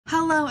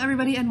Hello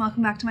everybody and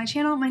welcome back to my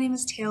channel. My name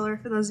is Taylor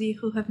for those of you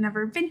who have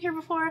never been here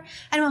before,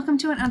 and welcome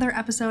to another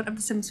episode of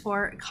The Sims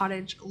 4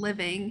 Cottage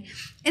Living.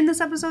 In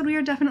this episode we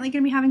are definitely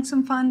going to be having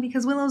some fun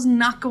because Willow's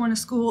not going to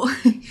school.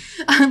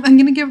 I'm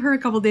going to give her a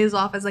couple days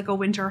off as like a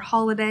winter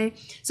holiday.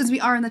 Since we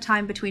are in the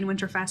time between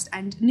Winterfest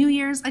and New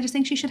Year's, I just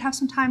think she should have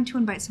some time to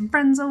invite some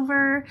friends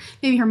over.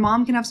 Maybe her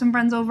mom can have some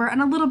friends over and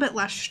a little bit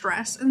less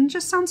stress, and it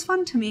just sounds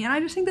fun to me, and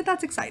I just think that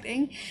that's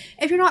exciting.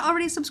 If you're not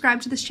already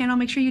subscribed to this channel,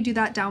 make sure you do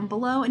that down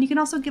below, and you can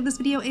also give this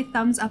video a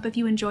thumbs up if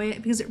you enjoy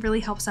it because it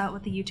really helps out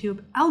with the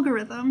YouTube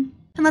algorithm.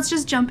 And let's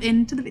just jump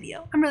into the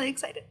video. I'm really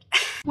excited.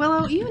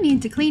 Willow, you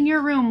need to clean your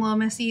room, little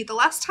missy. The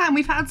last time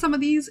we've had some of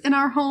these in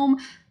our home,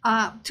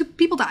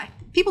 people die.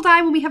 People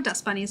die when we have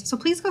dust bunnies, so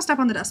please go step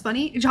on the dust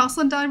bunny.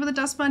 Jocelyn died with a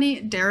dust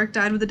bunny. Derek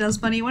died with a dust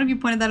bunny. One of you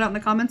pointed that out in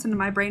the comments and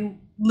my brain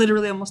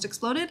literally almost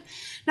exploded.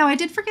 Now, I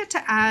did forget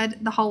to add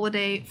the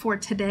holiday for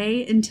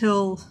today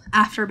until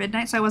after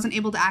midnight, so I wasn't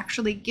able to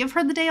actually give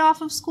her the day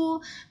off of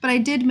school, but I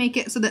did make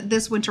it so that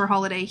this winter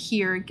holiday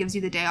here gives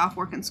you the day off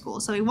work and school.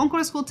 So we won't go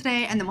to school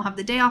today, and then we'll have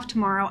the day off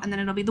tomorrow, and then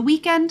it'll be the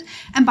weekend.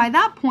 And by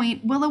that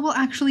point, Willow will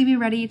actually be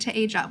ready to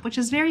age up, which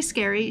is very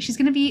scary. She's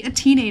going to be a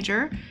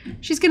teenager.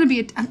 She's going to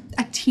be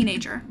a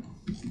teenager.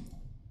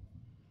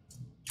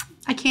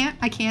 I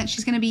can't.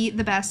 She's going to be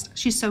the best.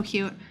 She's so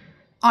cute.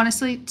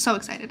 Honestly, so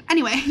excited.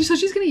 Anyway, so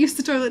she's gonna use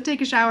the toilet,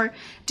 take a shower,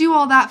 do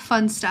all that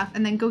fun stuff,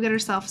 and then go get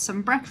herself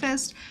some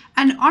breakfast.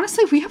 And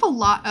honestly, we have a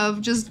lot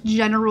of just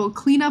general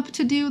cleanup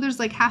to do. There's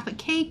like half a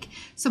cake,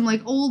 some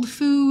like old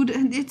food,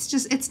 and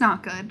it's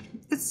not good.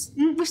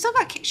 We've still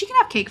got cake. She can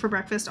have cake for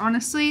breakfast,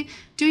 honestly.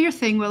 Do your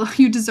thing, Willow,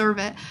 you deserve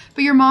it.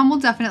 But your mom will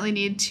definitely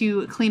need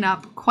to clean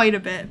up quite a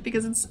bit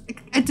because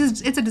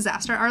it's a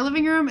disaster. Our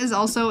living room is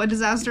also a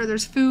disaster.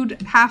 There's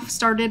food half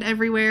started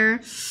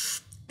everywhere.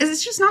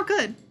 It's just not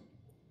good.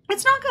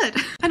 It's not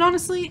good. And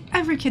honestly,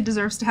 every kid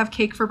deserves to have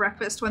cake for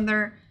breakfast when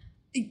they're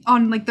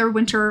on like their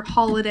winter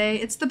holiday.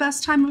 It's the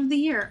best time of the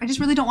year. I just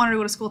really don't want her to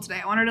go to school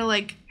today. I want her to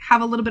like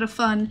have a little bit of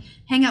fun,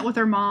 hang out with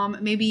her mom,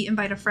 maybe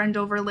invite a friend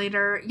over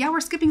later. Yeah, we're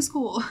skipping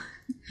school.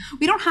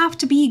 We don't have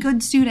to be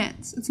good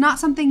students. It's not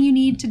something you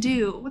need to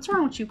do. What's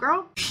wrong with you,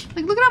 girl?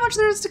 Like, look at how much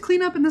there is to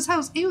clean up in this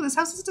house. Ew, this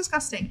house is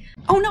disgusting.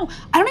 Oh no,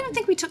 I don't even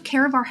think we took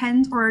care of our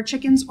hens or our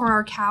chickens or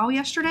our cow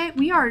yesterday.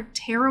 We are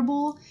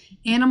terrible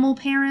animal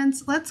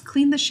parents. Let's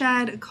clean the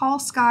shed, call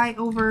Sky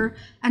over,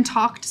 and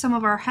talk to some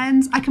of our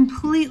hens. I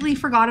completely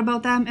forgot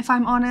about them, if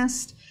I'm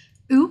honest.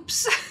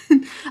 Oops.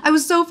 I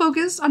was so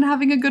focused on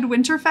having a good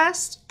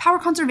Winterfest. Power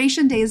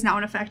conservation day is now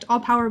in effect. All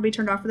power will be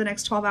turned off for the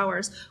next 12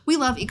 hours. We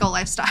love eco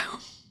lifestyle.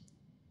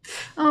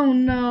 Oh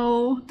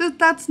no,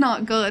 that's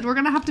not good. We're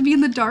gonna have to be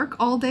in the dark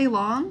all day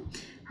long.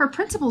 Her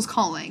principal's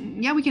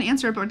calling. Yeah, we can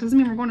answer it, but it doesn't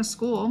mean we're going to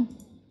school.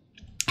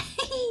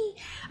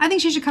 I think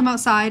she should come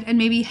outside and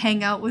maybe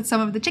hang out with some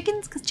of the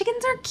chickens because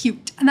chickens are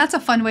cute and that's a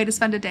fun way to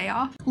spend a day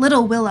off.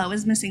 Little Willow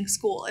is missing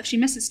school. If she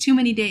misses too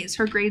many days,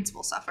 her grades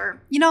will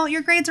suffer. You know,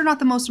 your grades are not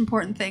the most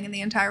important thing in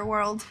the entire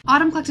world.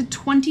 Autumn collected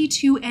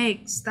 22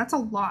 eggs. That's a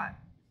lot.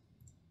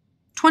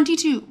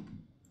 22.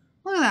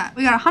 Look at that.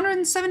 We got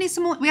 170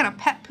 we got a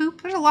pet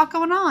poop. There's a lot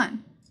going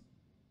on.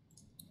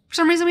 For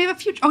some reason we have a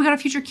future, we got a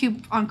future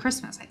cube on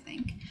Christmas, I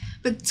think.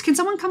 But can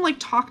someone come like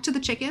talk to the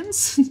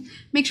chickens?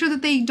 Make sure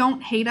that they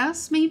don't hate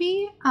us,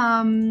 maybe?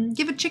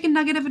 Give a chicken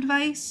nugget of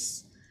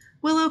advice.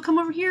 Willow, come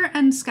over here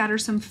and scatter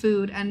some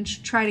food and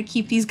try to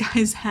keep these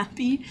guys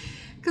happy.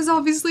 Because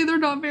obviously they're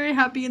not very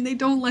happy and they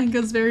don't like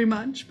us very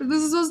much. But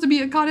this is supposed to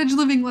be a cottage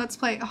living let's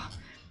play. Oh,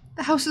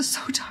 the house is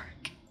so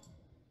dark.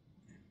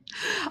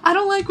 I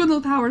don't like when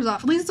the power's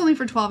off. At least it's only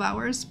for 12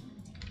 hours.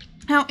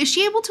 Now, is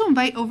she able to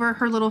invite over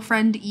her little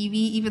friend Evie,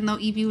 even though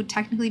Evie would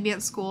technically be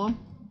at school?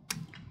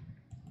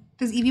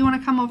 Does Evie want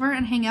to come over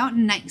and hang out?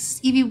 Nice.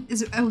 Evie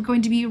is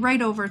going to be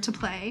right over to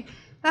play.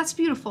 That's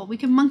beautiful. We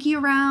can monkey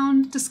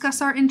around,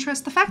 discuss our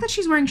interests. The fact that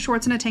she's wearing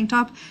shorts and a tank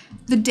top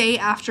the day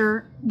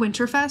after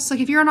Winterfest.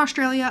 Like if you're in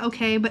Australia,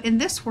 okay, but in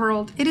this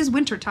world, it is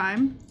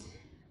wintertime.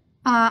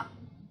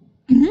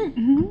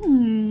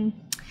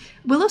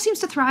 Willow seems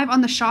to thrive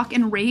on the shock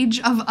and rage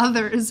of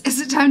others.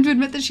 Is it time to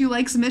admit that she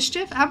likes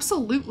mischief?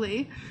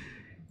 Absolutely.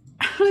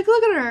 Like,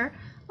 look at her.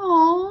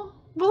 Aww.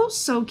 Willow's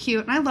so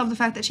cute, and I love the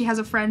fact that she has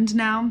a friend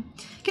now.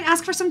 You can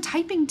ask for some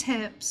typing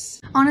tips.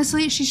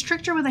 Honestly, she's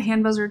tricked her with a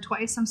hand buzzer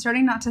twice. I'm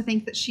starting not to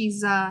think that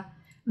she's the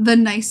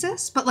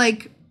nicest, but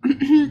like,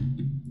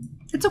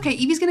 it's okay.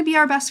 Evie's gonna be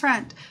our best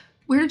friend.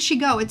 Where did she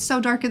go? It's so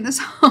dark in this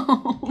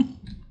home.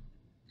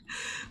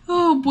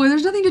 Oh boy,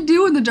 there's nothing to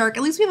do in the dark.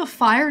 At least we have a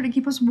fire to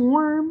keep us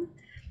warm.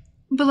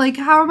 But like,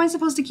 how am I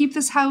supposed to keep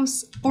this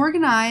house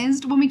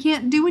organized when we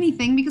can't do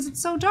anything because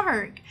it's so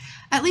dark?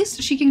 At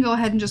least she can go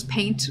ahead and just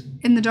paint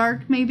in the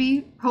dark,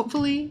 maybe,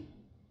 hopefully.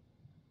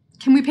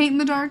 Can we paint in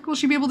the dark? Will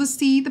she be able to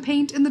see the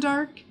paint in the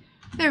dark?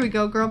 There we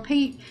go, girl.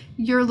 Paint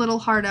your little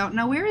heart out.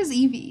 Now, where is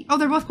Evie? Oh,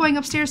 they're both going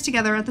upstairs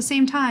together at the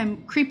same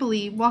time,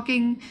 creepily,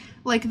 walking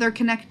like they're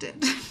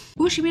connected.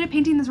 Ooh, she made a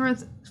painting that's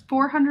worth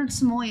 400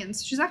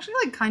 simoleons. She's actually,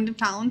 like, kind of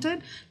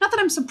talented. Not that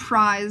I'm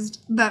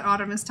surprised that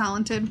Autumn is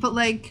talented, but,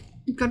 like,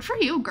 Good for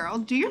you, girl.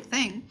 Do your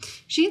thing.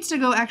 She needs to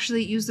go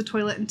actually use the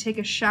toilet and take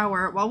a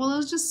shower while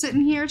Willow's just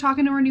sitting here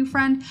talking to her new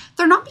friend.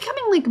 They're not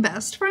becoming like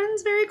best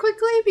friends very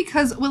quickly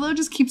because Willow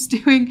just keeps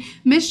doing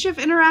mischief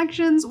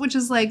interactions, which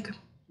is like,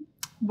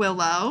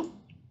 Willow,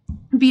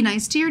 be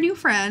nice to your new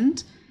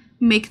friend.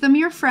 Make them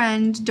your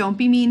friend. Don't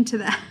be mean to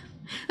them.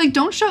 Like,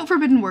 don't shout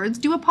forbidden words.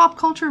 Do a pop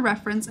culture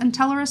reference and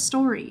tell her a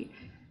story.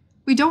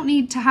 We don't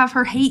need to have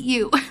her hate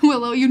you,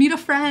 Willow. You need a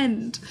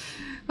friend.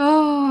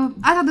 Oh,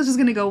 I thought this was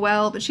going to go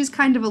well, but she's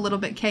kind of a little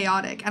bit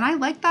chaotic, and I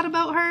like that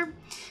about her.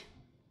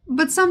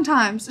 But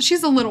sometimes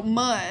she's a little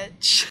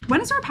much.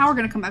 When is our power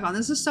going to come back on?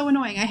 This is so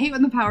annoying. I hate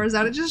when the power's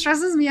out. It just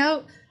stresses me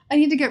out. I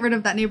need to get rid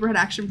of that neighborhood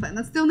action plan.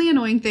 That's the only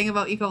annoying thing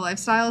about eco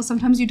lifestyle.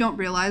 Sometimes you don't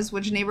realize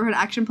which neighborhood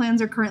action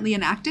plans are currently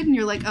enacted, and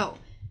you're like, oh,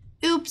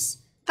 oops,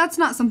 that's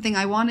not something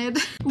I wanted.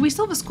 We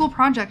still have a school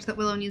project that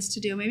Willow needs to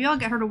do. Maybe I'll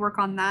get her to work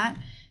on that.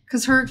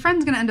 Because her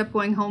friend's going to end up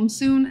going home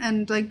soon,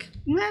 and like,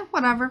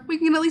 whatever. We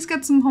can at least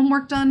get some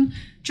homework done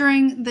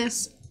during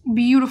this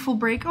beautiful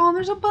break. Oh,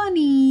 there's a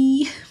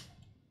bunny.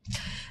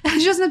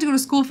 She doesn't have to go to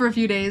school for a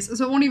few days,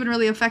 so it won't even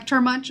really affect her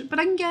much. But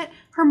I can get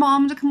her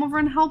mom to come over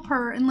and help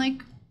her, and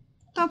like,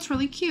 that's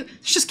really cute.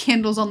 There's just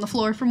candles on the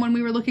floor from when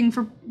we were looking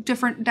for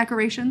different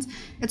decorations.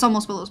 It's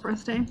almost Willow's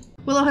birthday.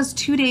 Willow has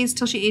 2 days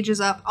till she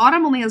ages up.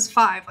 Autumn only has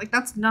 5. Like,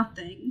 that's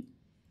nothing.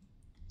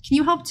 Can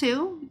you help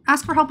too?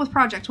 Ask for help with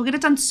project. We'll get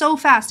it done so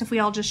fast if we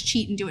all just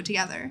cheat and do it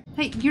together.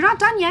 Hey, you're not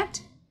done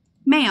yet.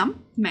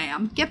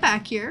 Ma'am, get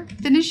back here.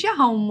 Finish your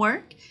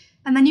homework.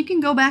 And then you can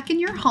go back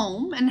in your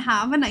home and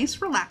have a nice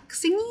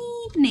relaxing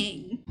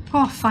evening.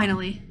 Oh,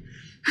 finally.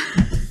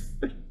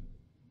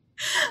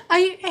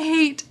 I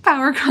hate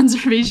Power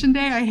Conservation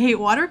Day. I hate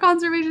Water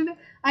Conservation Day.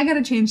 I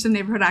gotta change some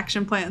neighborhood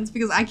action plans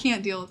because I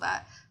can't deal with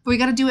that. But we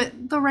gotta do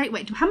it the right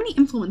way. How many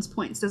influence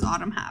points does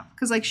Autumn have?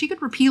 Because like she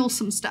could repeal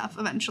some stuff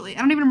eventually. I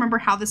don't even remember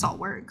how this all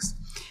works.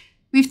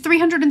 We have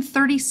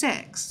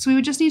 336. So we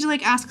would just need to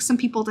like ask some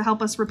people to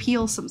help us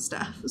repeal some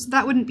stuff. So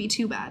that wouldn't be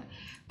too bad.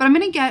 But I'm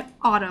gonna get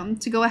Autumn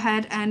to go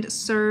ahead and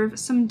serve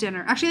some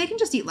dinner. Actually, they can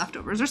just eat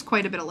leftovers. There's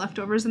quite a bit of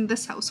leftovers in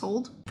this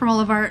household from all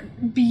of our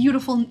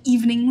beautiful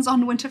evenings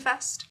on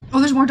Winterfest. Oh,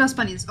 there's more dust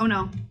bunnies. Oh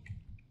no.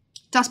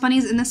 Dust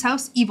bunnies in this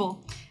house,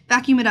 evil.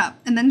 Vacuum it up,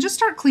 and then just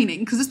start cleaning,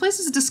 because this place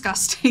is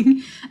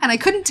disgusting, and I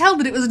couldn't tell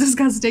that it was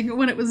disgusting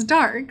when it was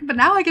dark, but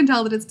now I can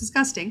tell that it's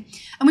disgusting.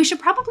 And we should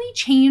probably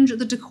change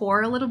the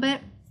decor a little bit,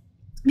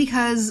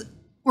 because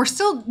we're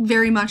still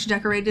very much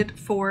decorated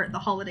for the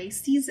holiday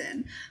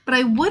season, but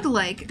I would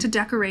like to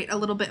decorate a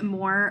little bit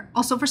more.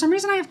 Also, for some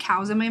reason I have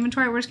cows in my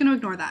inventory. We're just going to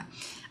ignore that.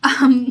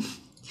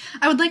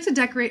 I would like to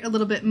decorate a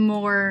little bit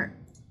more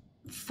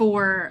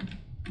for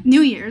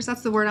New Year's,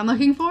 that's the word I'm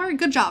looking for.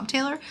 Good job,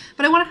 Taylor.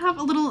 But I want to have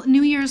a little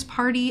New Year's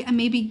party and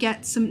maybe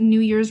get some New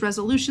Year's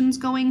resolutions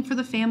going for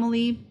the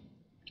family.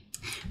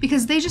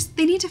 Because they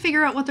need to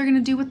figure out what they're going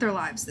to do with their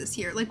lives this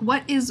year. Like,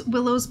 what is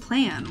Willow's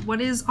plan? What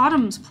is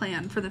Autumn's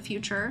plan for the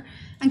future?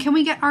 And can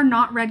we get our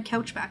not red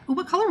couch back? Oh,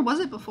 what color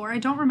was it before? I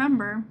don't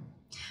remember.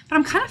 But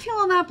I'm kind of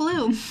feeling that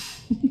blue.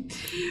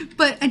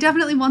 But I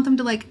definitely want them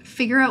to, like,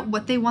 figure out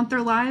what they want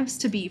their lives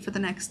to be for the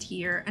next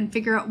year and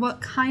figure out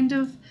what kind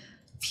of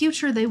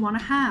future they want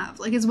to have.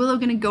 Like, is Willow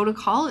going to go to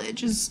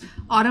college? Is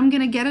Autumn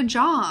going to get a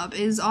job?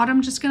 Is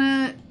Autumn just going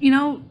to, you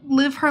know,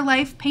 live her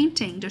life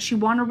painting? Does she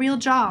want a real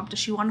job? Does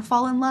she want to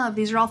fall in love?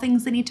 These are all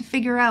things they need to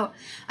figure out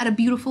at a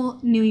beautiful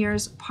New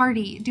Year's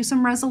party. Do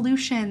some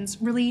resolutions,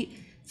 really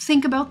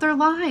think about their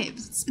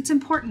lives. It's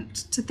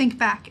important to think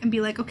back and be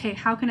like, okay,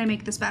 how can I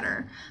make this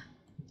better?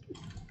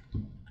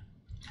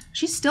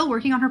 She's still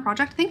working on her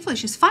project. Thankfully,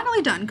 she's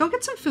finally done. Go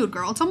get some food,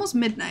 girl. It's almost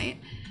midnight.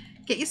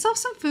 Get yourself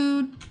some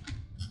food.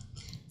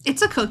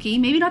 It's a cookie,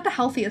 maybe not the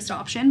healthiest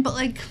option, but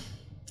like,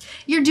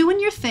 you're doing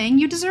your thing.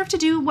 You deserve to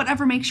do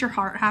whatever makes your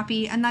heart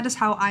happy, and that is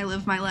how I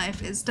live my life.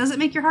 Does it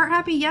make your heart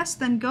happy? Yes,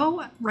 then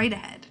go right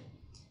ahead.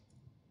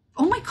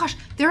 Oh my gosh,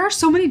 there are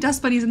so many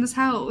dust bunnies in this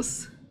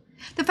house.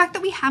 The fact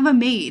that we have a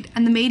maid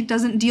and the maid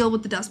doesn't deal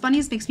with the dust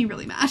bunnies makes me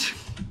really mad.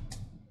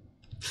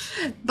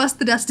 Bust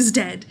the dust is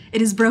dead.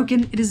 It is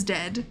broken. It is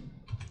dead.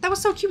 That was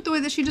so cute, the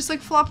way that she just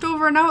like flopped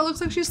over and now it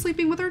looks like she's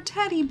sleeping with her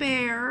teddy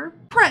bear.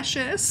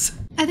 Precious.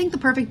 I think the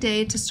perfect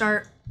day to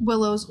start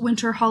Willow's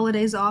winter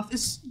holidays off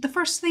is the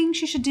first thing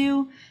she should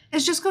do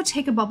is just go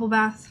take a bubble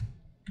bath.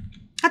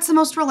 That's the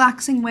most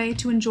relaxing way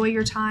to enjoy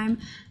your time.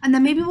 And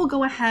then maybe we'll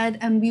go ahead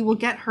and we will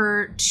get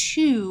her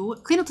to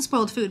clean up the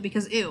spoiled food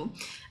because ew.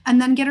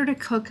 And then get her to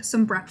cook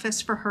some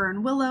breakfast for her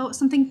and Willow.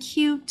 Something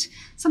cute,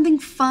 something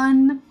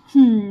fun.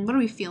 What are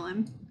we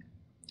feeling?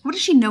 What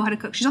does she know how to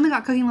cook? She's only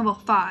got cooking level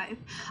 5.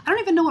 I don't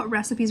even know what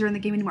recipes are in the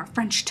game anymore.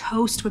 French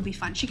toast would be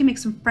fun. She can make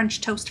some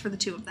French toast for the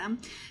two of them.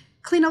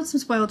 Clean out some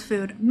spoiled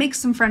food, make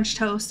some French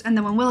toast, and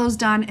then when Willow's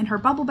done in her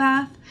bubble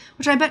bath,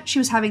 which I bet she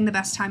was having the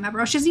best time ever.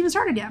 Oh, she hasn't even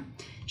started yet.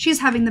 She's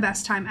having the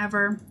best time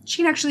ever.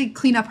 She can actually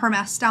clean up her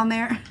mess down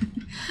there.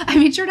 I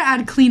made sure to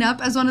add clean up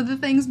as one of the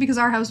things because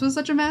our house was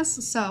such a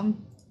mess, so.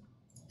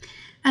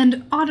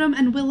 And Autumn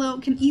and Willow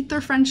can eat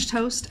their French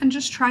toast and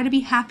just try to be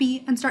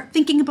happy and start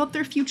thinking about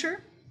their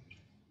future.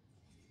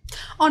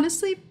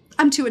 Honestly,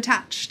 I'm too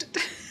attached.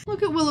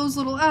 Look at Willow's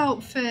little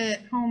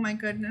outfit. Oh my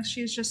goodness,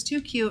 she's just too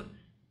cute.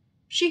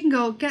 She can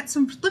go get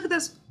some, look at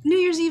this, New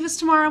Year's Eve is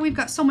tomorrow. We've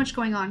got so much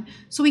going on.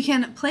 So we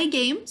can play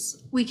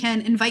games, we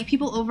can invite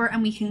people over,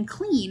 and we can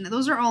clean.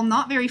 Those are all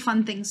not very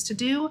fun things to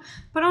do,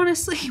 but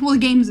honestly, well,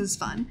 games is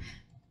fun.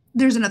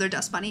 There's another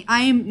dust bunny.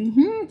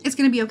 It's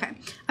gonna be okay.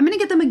 I'm gonna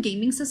get them a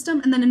gaming system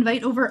and then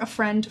invite over a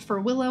friend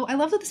for Willow. I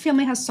love that this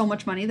family has so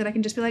much money that I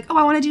can just be like, oh,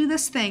 I wanna do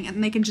this thing,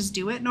 and they can just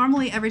do it.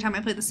 Normally, every time I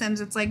play The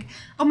Sims, it's like,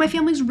 oh, my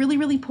family's really,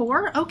 really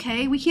poor?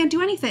 Okay, we can't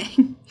do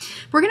anything.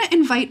 We're gonna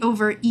invite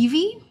over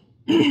Evie.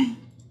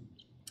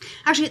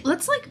 Actually,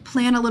 let's like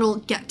plan a little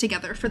get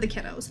together for the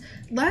kiddos.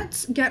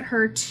 Let's get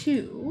her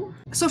to,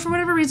 so for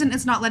whatever reason,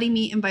 it's not letting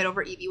me invite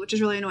over Evie, which is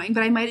really annoying,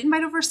 but I might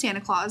invite over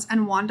Santa Claus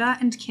and Wanda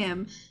and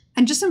Kim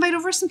and just invite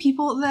over some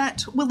people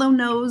that Willow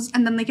knows,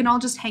 and then they can all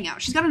just hang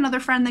out. She's got another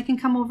friend that can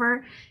come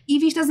over.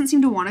 Evie doesn't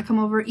seem to want to come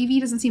over.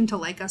 Evie doesn't seem to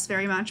like us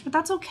very much, but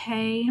that's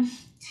okay.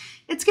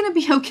 It's gonna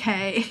be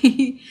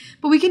okay.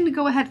 But we can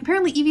go ahead.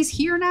 Apparently Evie's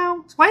here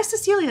now. Why is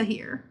Cecilia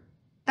here?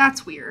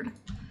 That's weird.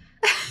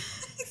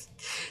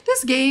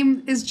 This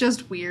game is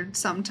just weird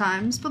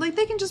sometimes, but like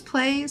they can just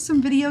play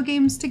some video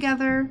games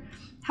together,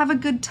 have a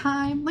good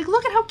time. Like,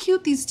 look at how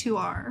cute these two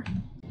are.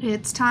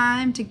 It's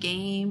time to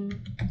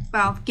game.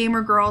 Wow,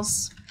 gamer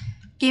girls.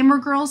 Gamer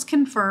girls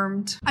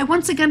confirmed. I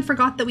once again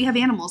forgot that we have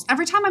animals.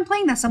 Every time I'm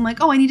playing this, I'm like,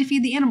 oh, I need to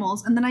feed the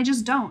animals, and then I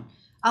just don't.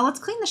 Let's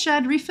clean the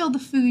shed, refill the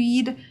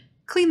food,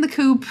 clean the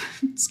coop,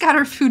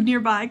 scatter food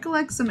nearby,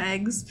 collect some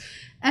eggs.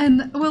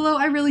 And Willow,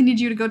 I really need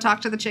you to go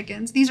talk to the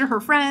chickens. These are her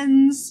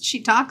friends. She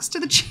talks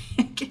to the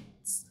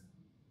chickens.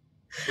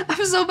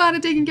 I'm so bad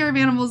at taking care of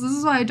animals. This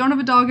is why I don't have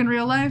a dog in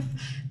real life,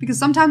 because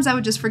sometimes I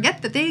would just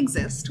forget that they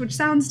exist, which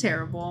sounds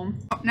terrible.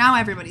 Oh, now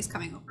everybody's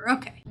coming over.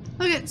 Okay.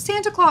 Look at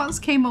Santa Claus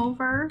came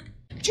over.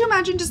 Could you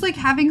imagine just like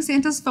having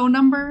Santa's phone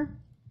number?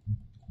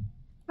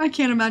 I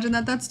can't imagine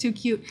that. That's too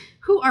cute.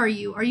 Who are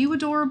you? Are you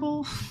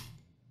adorable?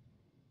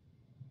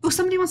 Oh,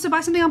 somebody wants to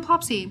buy something on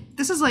Plopsy.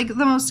 This is like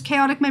the most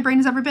chaotic my brain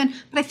has ever been,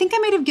 but I think I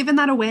might have given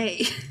that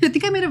away. I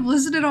think I might have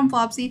listed it on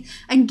Plopsy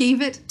and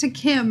gave it to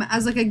Kim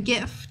as like a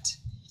gift.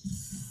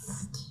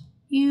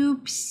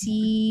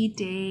 Oopsie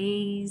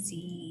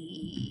daisy.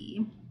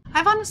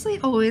 I've honestly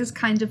always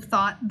kind of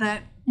thought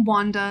that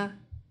Wanda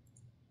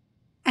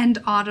and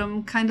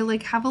Autumn kind of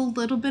like have a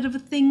little bit of a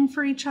thing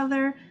for each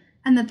other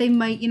and that they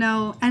might, you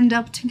know, end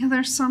up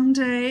together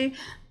someday.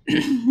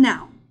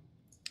 Now,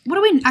 what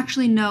do we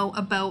actually know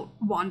about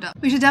Wanda?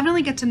 We should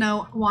definitely get to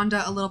know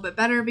Wanda a little bit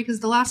better,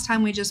 because the last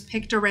time we just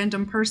picked a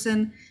random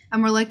person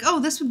and we're like, oh,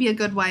 this would be a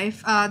good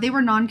wife. They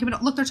were non-committal.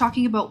 Look, they're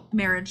talking about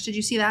marriage. Did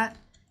you see that?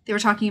 They were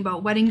talking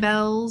about wedding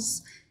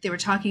bells. They were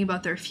talking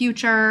about their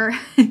future.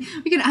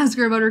 We can ask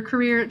her about her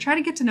career, try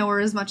to get to know her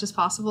as much as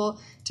possible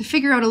to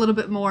figure out a little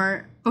bit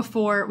more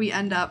before we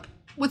end up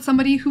with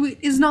somebody who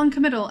is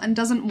non-committal and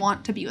doesn't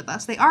want to be with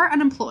us. They are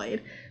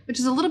unemployed, which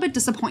is a little bit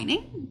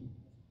disappointing.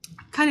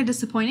 Kind of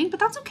disappointing, but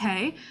that's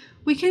okay.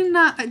 We can,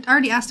 I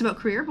already asked about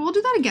career, but we'll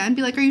do that again.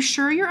 Be like, are you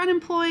sure you're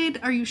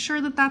unemployed? Are you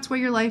sure that that's where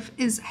your life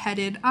is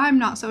headed? I'm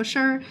not so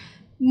sure.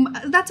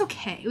 That's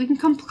okay. We can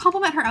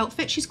compliment her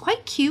outfit. She's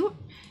quite cute.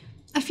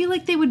 I feel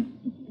like they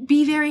would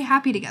be very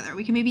happy together.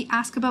 We can maybe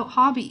ask about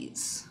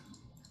hobbies.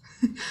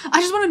 I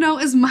just want to know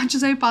as much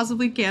as I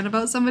possibly can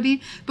about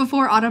somebody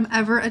before Autumn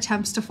ever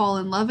attempts to fall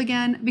in love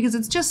again, because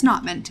it's just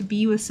not meant to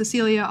be with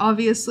Cecilia,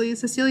 obviously.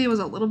 Cecilia was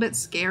a little bit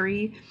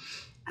scary.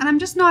 And I'm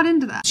just not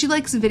into that. She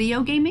likes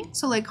video gaming,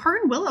 so like her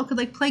and Willow could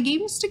like play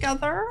games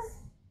together.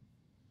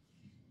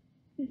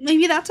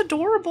 Maybe that's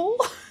adorable.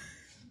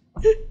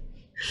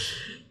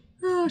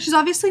 Oh, she's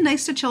obviously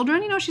nice to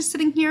children. You know, she's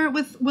sitting here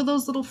with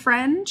Willow's little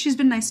friend. She's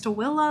been nice to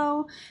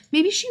Willow.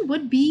 Maybe she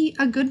would be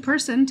a good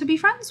person to be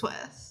friends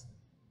with.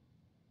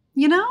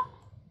 You know?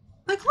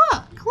 Like,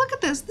 look at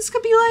this. This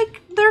could be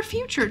like their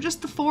future,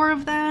 just the four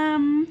of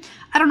them.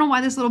 I don't know why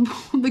this little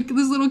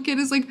this little kid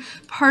is like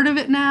part of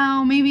it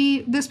now.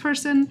 Maybe this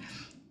person.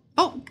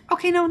 Oh,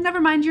 okay, no, never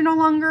mind. You're no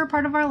longer a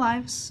part of our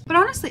lives. But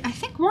honestly, I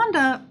think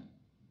Wanda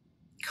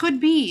could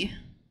be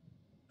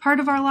part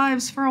of our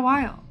lives for a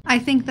while. I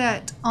think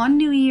that on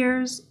New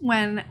Year's,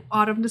 when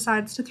Autumn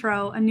decides to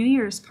throw a New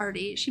Year's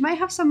party, she might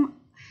have some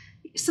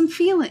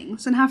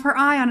feelings and have her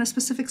eye on a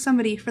specific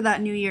somebody for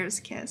that New Year's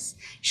kiss.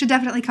 You should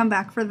definitely come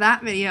back for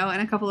that video in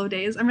a couple of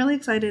days. I'm really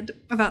excited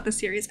about this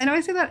series. I know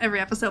I say that every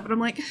episode, but I'm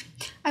like,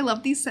 I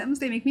love these Sims.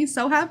 They make me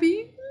so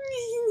happy.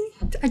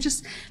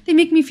 They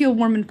make me feel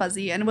warm and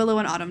fuzzy, and Willow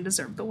and Autumn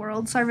deserve the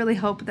world, so I really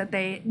hope that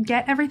they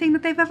get everything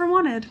that they've ever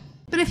wanted.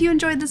 But if you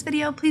enjoyed this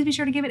video, please be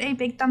sure to give it a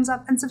big thumbs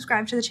up and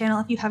subscribe to the channel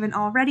if you haven't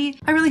already.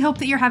 I really hope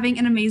that you're having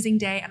an amazing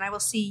day, and I will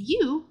see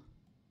you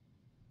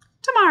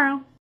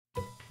tomorrow.